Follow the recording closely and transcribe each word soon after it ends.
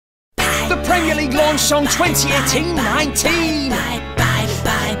The Premier League launch song 2018-19.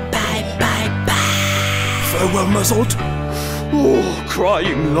 Farewell, Muzzled. Oh,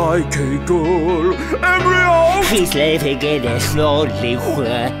 crying like a girl. Embryo! He's living in this lonely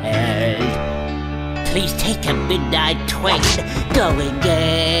world. Please take a midnight train going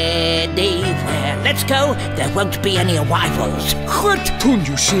anywhere. Let's go, there won't be any arrivals. Return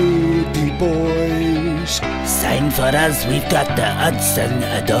you city boys. Sign for us, we've got the Hudson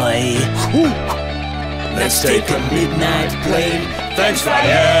Adoy. Let's take a midnight plane. Thanks for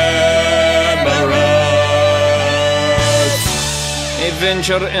Emirates.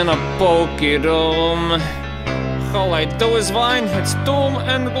 Adventure in a pokey room. All I do is whine, it's doom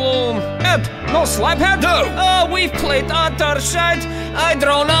and gloom. Ed, no slaphead? No! Oh, we've played utter shit. I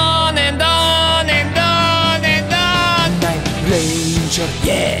drone on and on and on and on. Night Ranger,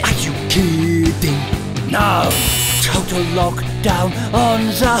 Yeah, are you kidding? no. Total lockdown on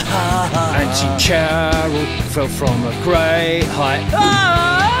the high. Auntie Carol fell from a great height.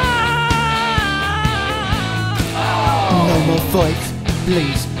 No more fights,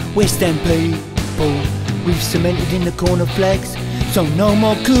 please. West End people. We've cemented in the corner flags, so no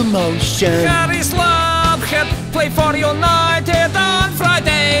more commotion. Harry Slabhead play for United on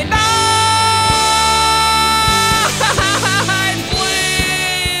Friday night.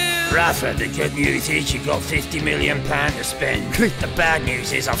 Rafa, the good news is you've got £50 million to spend. The bad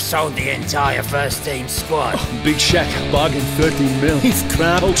news is I've sold the entire first team squad. Big Shack, bargain 13 mil. It's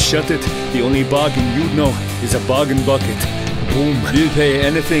crap. Oh, shut it. The only bargain you know is a bargain bucket. Boom. You'll pay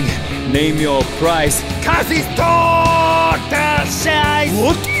anything. Name your price. Cause it's total size.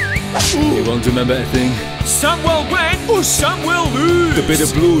 What? You won't remember a thing. Some will win or some will lose. The Bitter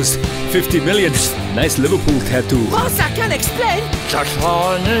Blues, 50 million. Nice Liverpool tattoo. Boss, I can explain. The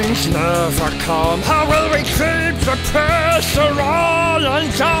signings never come. How will we keep the pressure on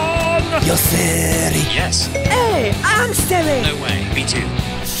and on? Your theory. Yes. Hey, I'm Stevie. No way. Me too.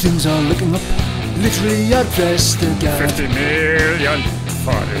 Things are looking up. Literally at best again. 50 million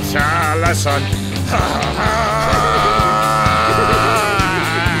for the Salazar. Ha ha ha!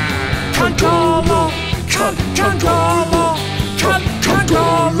 Cantolo, Cantolo,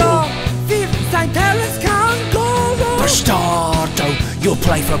 Cantolo. Vive St. Helens, Cantolo. Bastardo, you'll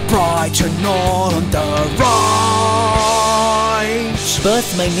play for Brighton on the right.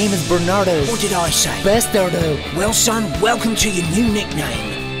 Boss, my name is Bernardo. What did I say? Bastardo. Well, son, welcome to your new nickname.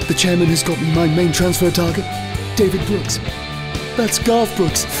 The chairman has got me my main transfer target, David Brooks. That's Garth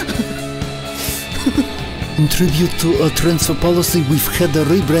Brooks. In tribute to our transfer policy, we've had a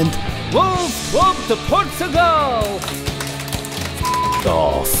rebrand. Wolf, Wolf to Portugal.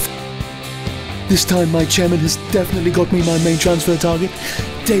 Off. This time my chairman has definitely got me my main transfer target,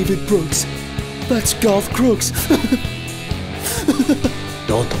 David Brooks. That's Garth Crooks.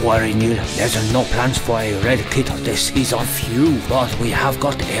 Don't worry, Neil. There's no plans for a red kit this season. Phew, but we have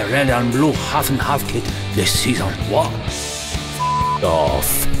got a red and blue half and half kit this season. What?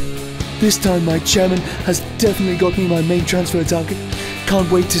 Off. This time my chairman has definitely got me my main transfer target. Can't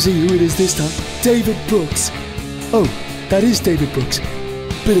wait to see who it is this time. David Brooks. Oh, that is David Brooks.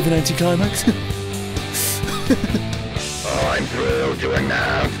 Bit of an anticlimax. I'm thrilled to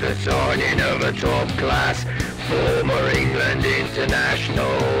announce the signing of a top-class former England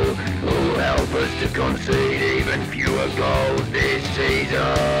international who'll help us to concede even fewer goals this season.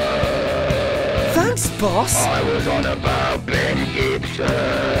 Thanks, boss. I was on about Ben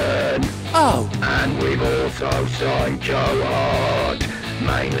Gibson. Oh. And we've also signed Joe Hart,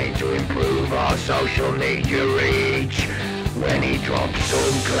 mainly to improve our social media reach when he drops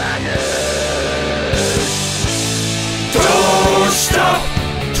some clangers. Don't stop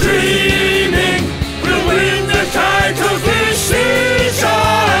dreaming. We'll win the title this season.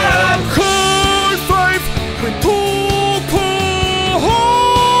 Cold five with Paul.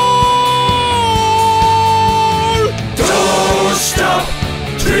 Don't stop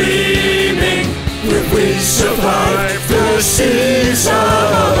dreaming. Will we survive the season?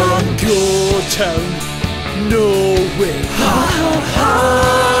 Your town, no way. Ha ha ha.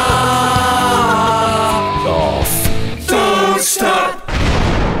 Off. Don't stop.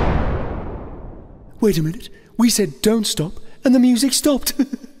 Wait a minute. We said don't stop, and the music stopped.